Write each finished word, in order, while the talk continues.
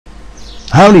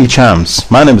Howdy champs,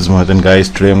 my name is Mohit, and guys,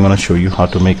 today I'm going to show you how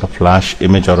to make a flash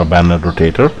image or a banner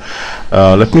rotator.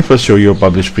 Let me first show you a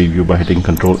published preview by hitting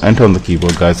Control Enter on the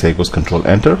keyboard. Guys, here goes Control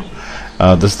Enter.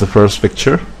 This is the first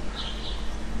picture.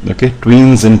 Okay,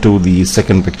 tweens into the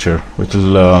second picture, which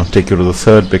will take you to the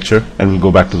third picture, and we'll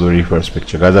go back to the very first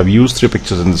picture. Guys, I've used 3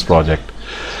 pictures in this project,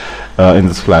 in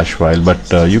this flash file, but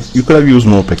you could have used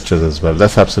more pictures as well.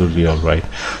 That's absolutely alright.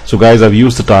 So guys, I've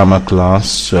used the timer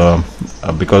class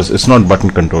because it's not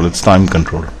button control, it's time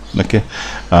control. Okay,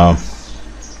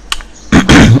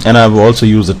 and I've also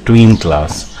used the Tween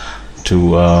class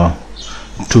to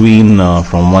tween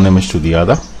from one image to the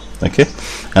other. Okay,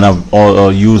 and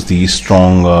I've used the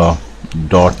strong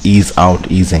dot ease out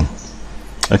easing.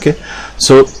 Okay,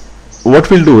 so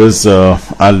what we'll do is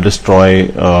I'll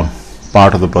destroy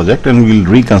part of the project and we'll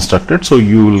reconstruct it, so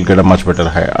you will get a much better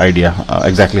idea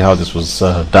exactly how this was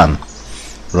done.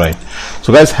 Right,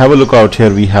 so guys, have a look out here.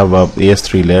 We have a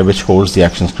AS3 layer which holds the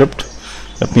action script.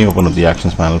 Let me open up the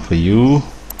actions panel for you.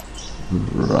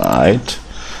 Right,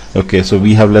 okay, so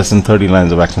we have less than 30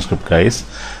 lines of action script, guys,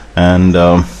 and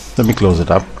let me close it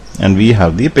up, and we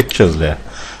have the pictures layer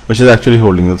which is actually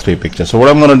holding the 3 pictures. So what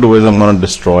I'm going to do is I'm going to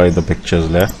destroy the pictures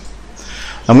layer.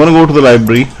 I'm going to go to the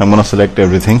library, I'm going to select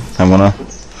everything, I'm going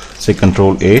to say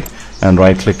Control A and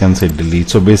right click and say delete.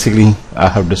 So basically I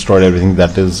have destroyed everything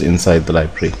that is inside the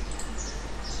library.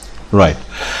 Right,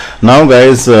 now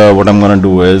guys, what I'm going to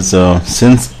do is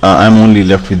since I'm only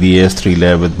left with the AS3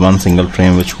 layer with one single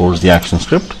frame which holds the action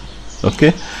script,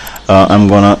 okay, I'm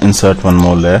going to insert one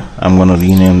more layer. I'm going to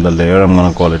rename the layer, I'm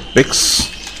going to call it pics.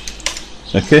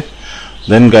 Okay,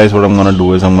 then guys, what I'm going to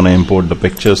do is I'm going to import the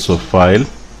pictures. So file,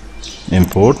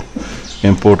 import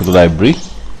to the library.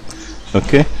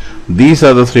 Okay, these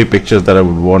are the 3 pictures that I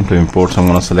would want to import, so I'm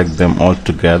going to select them all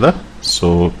together.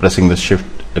 So pressing the shift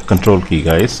control key,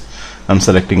 guys, I'm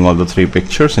selecting all the 3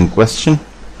 pictures in question.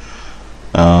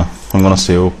 I'm going to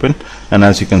say open, and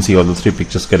as you can see, all the 3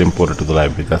 pictures get imported to the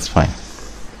library. That's fine.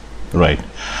 Right,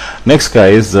 next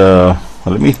guys,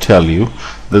 let me tell you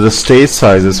that the stage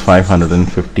size is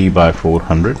 550 by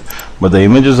 400, but the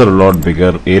images are a lot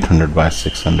bigger, 800 by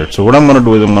 600. So what I'm going to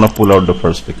do is I'm going to pull out the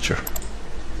first picture.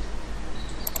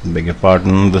 Beg your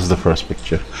pardon, this is the first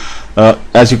picture.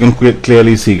 As you can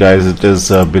clearly see, guys, it is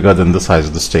bigger than the size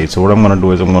of the stage. So what I'm going to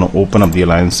do is I'm going to open up the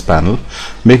Alliance panel,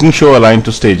 making sure Align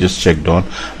to Stage is checked on.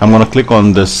 I'm going to click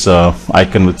on this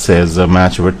icon which says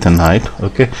match width and height.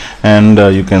 Okay, and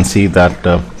you can see that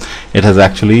it has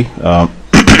actually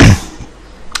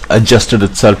adjusted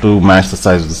itself to match the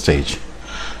size of the stage,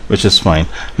 which is fine.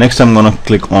 Next, I'm going to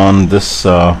click on this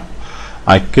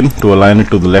icon to align it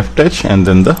to the left edge and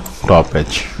then the top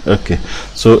edge. Okay,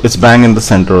 so it's bang in the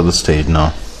center of the stage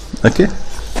now. Okay,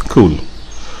 cool.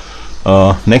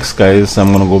 Next guys, I'm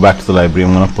going to go back to the library.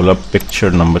 I'm going to pull up picture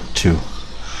number 2.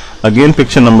 Again,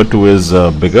 picture number 2 is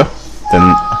bigger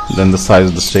than the size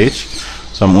of the stage,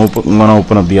 so I'm going to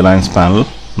open up the Alliance panel,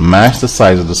 match the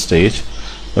size of the stage.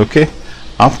 Okay,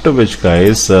 after which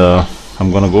guys,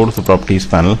 I'm going to go to the properties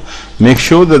panel, make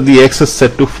sure that the X is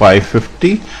set to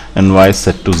 550 and Y is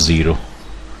set to 0.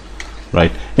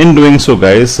 Right, in doing so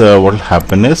guys, what will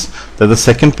happen is that the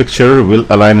second picture will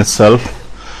align itself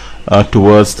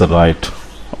towards the right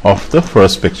of the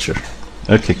first picture.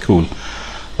 Okay, cool.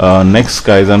 Next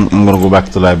guys, I'm going to go back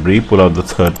to the library, pull out the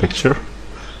third picture.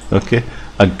 Okay,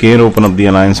 again open up the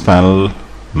Alliance panel,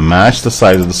 match the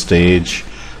size of the stage.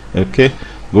 Okay,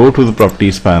 go to the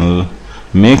properties panel,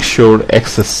 make sure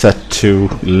X is set to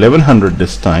 1100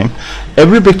 this time.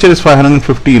 Every picture is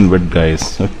 550 in width,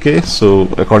 guys. Okay, so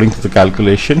according to the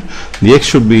calculation, the X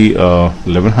should be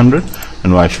 1100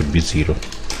 and Y should be 0.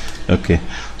 Okay,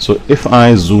 so if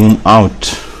I zoom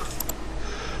out,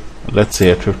 let's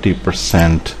say at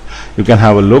 50%, you can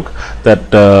have a look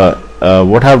that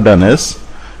what I've done is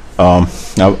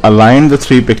I've aligned the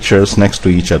 3 pictures next to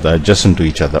each other, adjacent to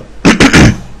each other.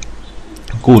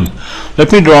 Cool.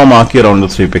 Let me draw a marquee around the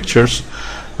 3 pictures,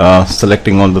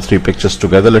 selecting all the 3 pictures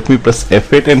together. Let me press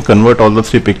F8 and convert all the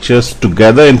 3 pictures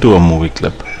together into a movie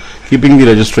clip, keeping the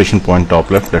registration point top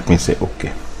left. Let me say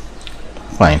OK.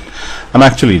 Fine, I'm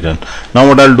actually done. Now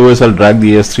what I'll do is I'll drag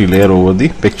the AS3 layer over the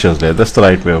pictures layer. That's the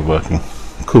right way of working.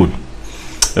 Cool.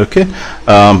 Okay,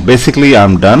 basically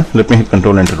I'm done. Let me hit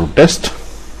Control Enter to test.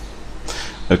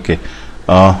 Okay,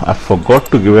 I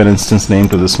forgot to give an instance name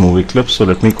to this movie clip, so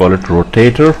let me call it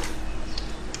Rotator,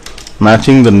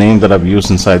 matching the name that I've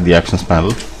used inside the actions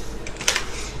panel.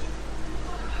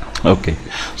 Okay,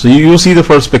 so you see the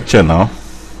first picture now.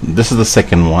 This is the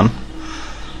second one.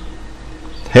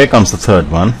 Here comes the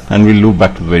third one, and we'll loop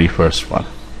back to the very first one.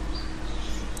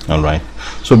 Alright,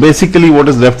 so basically what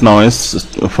is left now is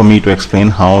for me to explain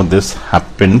how this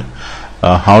happened.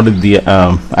 How did the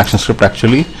ActionScript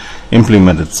actually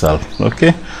implement itself?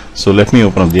 Okay, so let me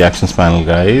open up the actions panel,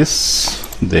 guys.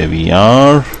 There we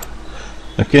are.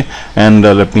 Okay, and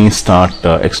let me start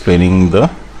explaining the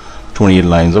 28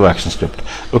 lines of ActionScript.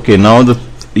 Okay, now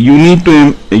you need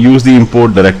to use the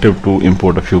import directive to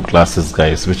import a few classes,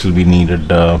 guys, which will be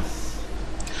needed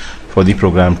for the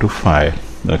program to fire.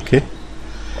 Okay,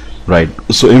 right,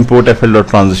 so import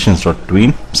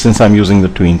fl.transitions.tween, since I'm using the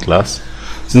tween class.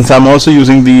 Since I'm also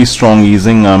using the strong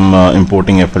easing, I'm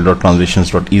importing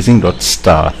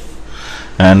fl.transitions.easing.star,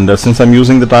 and since I'm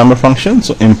using the timer function,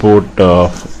 so import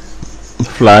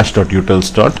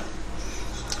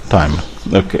flash.utils.timer.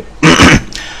 Okay,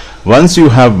 once you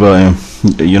have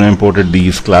imported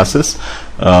these classes,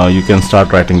 you can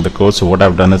start writing the code. So what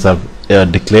I've done is I've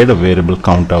declared a variable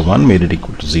counter1, made it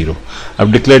equal to 0.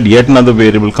 I've declared yet another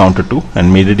variable counter2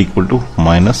 and made it equal to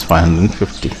minus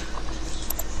 550.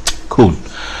 Cool.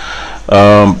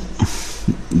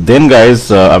 Then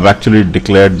guys, I've actually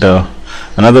declared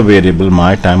another variable,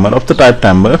 my timer, of the type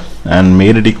timer, and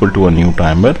made it equal to a new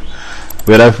timer,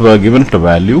 where I've given it a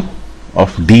value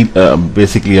of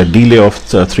basically a delay of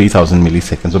 3000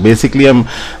 milliseconds. So basically I'm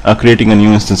creating a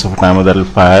new instance of a timer that will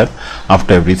fire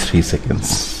after every 3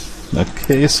 seconds.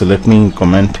 Okay, so let me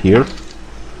comment here,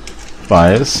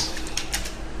 fires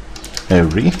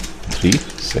every 3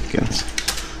 seconds.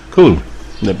 Cool.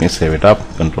 Let me save it up,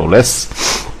 Control S.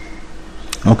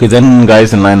 Okay, then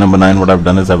guys, in line number 9, what I've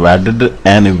done is I've added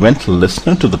an event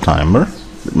listener to the timer,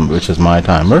 which is my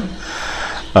timer.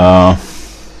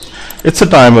 It's a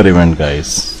timer event, guys,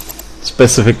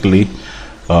 specifically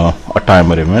a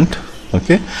timer event.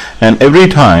 Okay, and every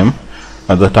time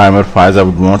the timer fires, I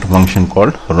would want a function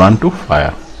called run to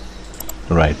fire.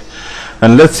 Right,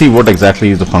 and let's see what exactly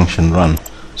is the function run.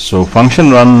 So function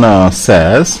run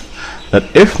says that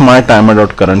if my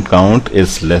timer.current count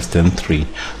is less than 3.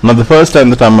 Now the first time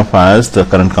the timer fires, the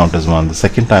current count is 1. The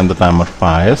second time the timer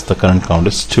fires, the current count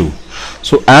is 2.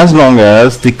 So as long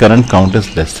as the current count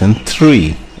is less than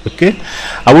 3, okay,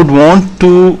 I would want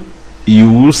to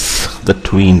use the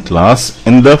tween class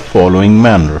in the following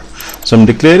manner. So I'm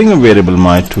declaring a variable,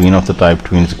 my tween, of the type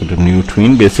tween is equal to new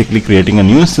tween, basically creating a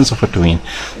new instance of a tween.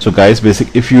 So guys,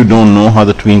 if you don't know how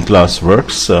the tween class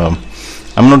works,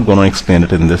 I'm not going to explain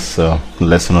it in this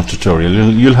lesson or tutorial.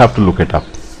 You'll have to look it up.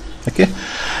 Okay,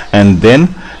 and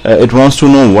then it wants to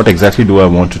know what exactly do I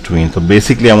want to tween. So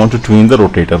basically I want to tween the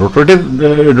rotator.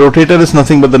 Rotator is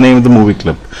nothing but the name of the movie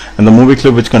clip, and the movie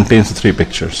clip which contains the 3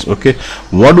 pictures. Okay,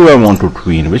 what do I want to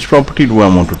tween? Which property do I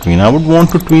want to tween? I would want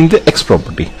to tween the X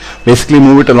property, basically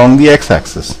move it along the X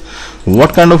axis.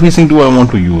 What kind of easing do I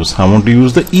want to use? I want to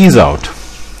use the ease out,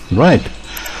 right?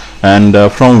 And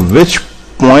from which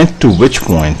point to which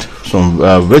point, so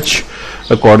which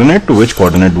coordinate to which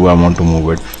coordinate do I want to move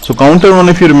it. So counter 1,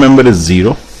 if you remember, is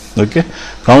 0. Okay,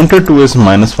 counter 2 is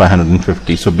minus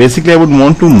 550. So basically I would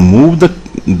want to move the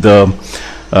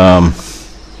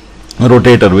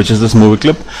rotator, which is this movie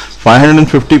clip,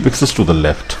 550 pixels to the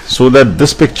left, so that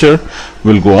this picture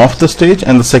will go off the stage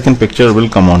and the second picture will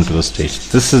come onto the stage.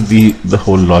 This is the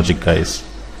whole logic, guys.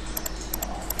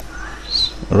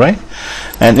 Right,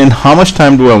 and in how much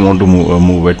time do I want to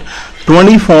move it?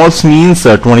 20 false means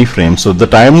 20 frames. So the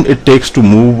time it takes to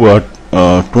move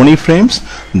 20 frames,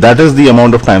 that is the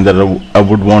amount of time that I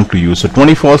would want to use. So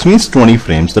 20 false means 20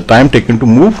 frames, the time taken to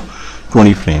move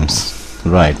 20 frames.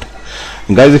 Right,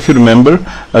 and guys, if you remember,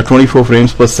 24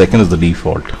 frames per second is the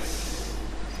default.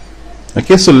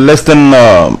 Okay, so less than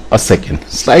a second,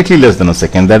 slightly less than a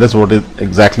second, that is what it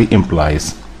exactly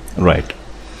implies. Right,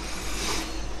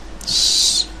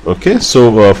 okay,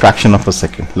 so a fraction of a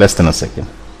second, less than a second.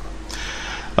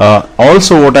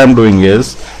 Also what I'm doing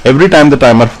is, every time the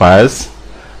timer fires,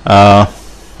 I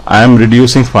am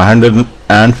reducing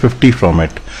 550 from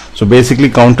it. So basically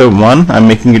counter 1, I'm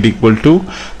making it equal to,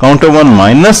 counter 1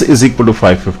 minus is equal to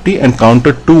 550, and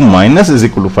counter 2 minus is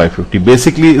equal to 550.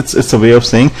 Basically it's a way of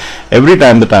saying, every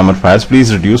time the timer fires,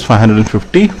 please reduce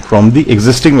 550 from the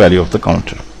existing value of the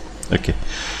counter. Okay,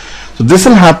 so this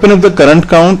will happen if the current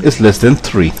count is less than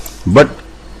 3, but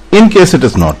in case it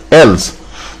is not, else.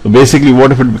 So basically,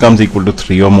 what if it becomes equal to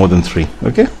 3 or more than 3?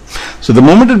 Okay, so the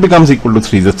moment it becomes equal to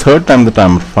 3, the third time the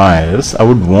timer fires, I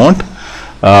would want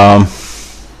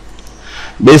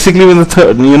basically when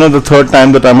the third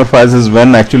time the timer fires is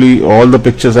when actually all the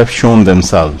pictures have shown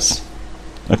themselves.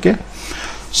 Okay,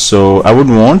 so I would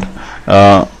want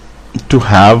to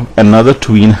have another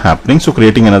tween happening, so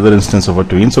creating another instance of a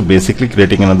tween. So basically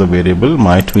creating another variable,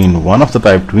 my tween1 of the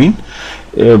type tween,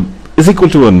 is equal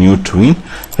to a new tween.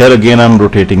 Here again I'm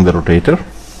rotating the rotator.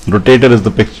 Rotator is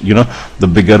the picture, you know, the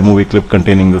bigger movie clip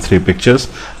containing the 3 pictures.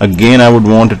 Again I would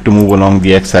want it to move along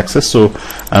the x-axis, so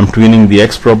I'm tweening the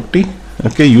x property,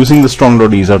 okay, using the strong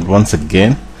dot ease out once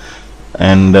again,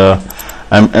 and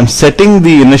I'm setting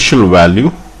the initial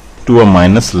value to a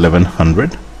minus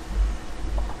 1100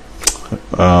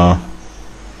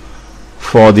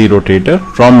 for the rotator,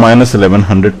 from minus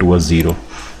 1100 to a 0.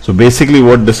 So basically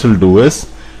what this will do is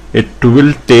it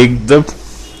will take the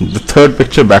third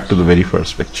picture back to the very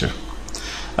first picture,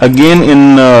 again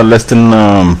in less than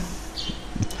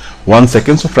 1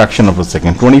 second, so fraction of a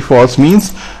second. 20 false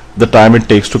means the time it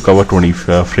takes to cover 20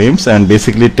 frames, and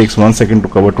basically it takes 1 second to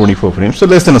cover 24 frames, so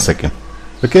less than a second,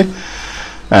 okay.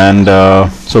 And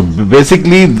so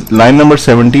basically line number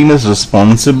 17 is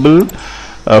responsible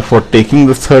for taking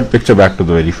the third picture back to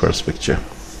the very first picture,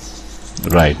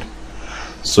 right.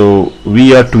 So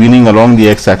we are tweening along the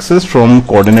x-axis from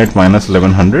coordinate minus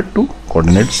 1100 to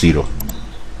coordinate 0,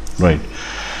 right.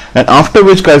 And after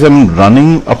which, guys, I'm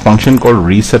running a function called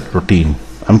reset routine.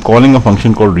 I'm calling a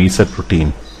function called reset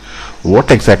routine.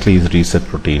 What exactly is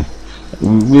reset routine?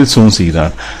 We'll soon see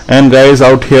that. And guys,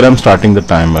 out here I'm starting the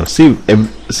timer. See,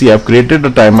 I've created a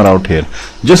timer out here.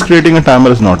 Just creating a timer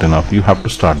is not enough. You have to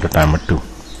start the timer too,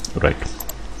 right.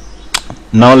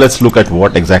 Now let's look at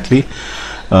what exactly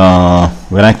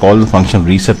when I call the function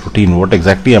reset routine, what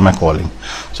exactly am I calling.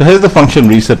 So here's the function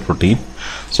reset routine.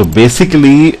 So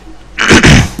basically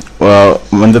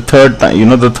when the third time, you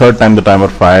know, the third time the timer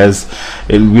fires,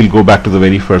 it will go back to the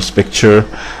very first picture.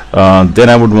 Then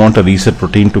I would want a reset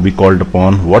routine to be called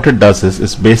upon. What it does is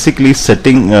it's basically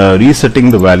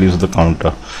resetting the values of the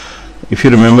counter. If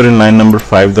you remember, in line number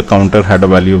 5 the counter had a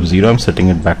value of 0, I'm setting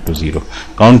it back to 0.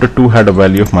 Counter 2 had a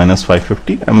value of minus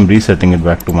 550, I'm resetting it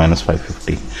back to minus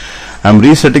 550. I'm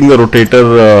resetting the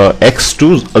rotator x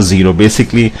to a 0.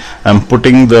 Basically I'm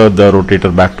putting the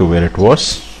rotator back to where it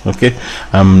was, okay.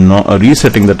 I'm not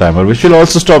resetting the timer, which will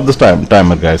also stop this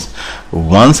timer, guys.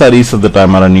 Once I reset the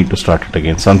timer, I need to start it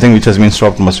again. Something which has been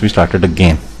stopped must be started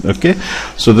again, okay.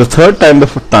 So the third time the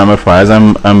timer fires,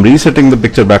 I'm resetting the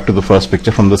picture back to the first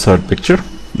picture from the third picture,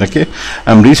 okay.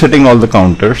 I'm resetting all the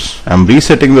counters, I'm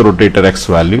resetting the rotator x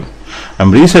value,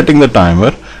 I'm resetting the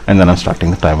timer, and then I'm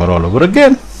starting the timer all over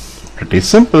again. Pretty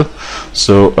simple.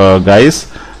 So guys,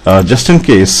 just in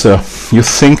case you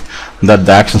think that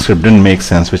the action script didn't make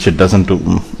sense, which it does not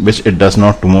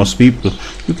to most people,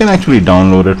 you can actually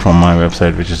download it from my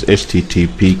website, which is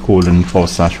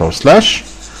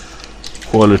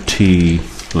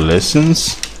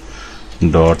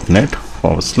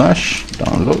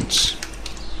http://qualitylessons.net/downloads.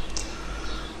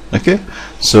 Okay,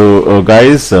 so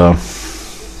guys,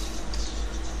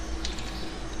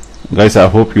 I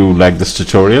hope you like this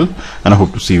tutorial, and I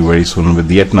hope to see you very soon with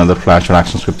yet another Flash or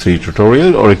ActionScript 3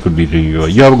 tutorial, or it could be reviewer.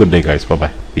 You have a good day, guys. Bye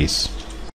bye. Peace.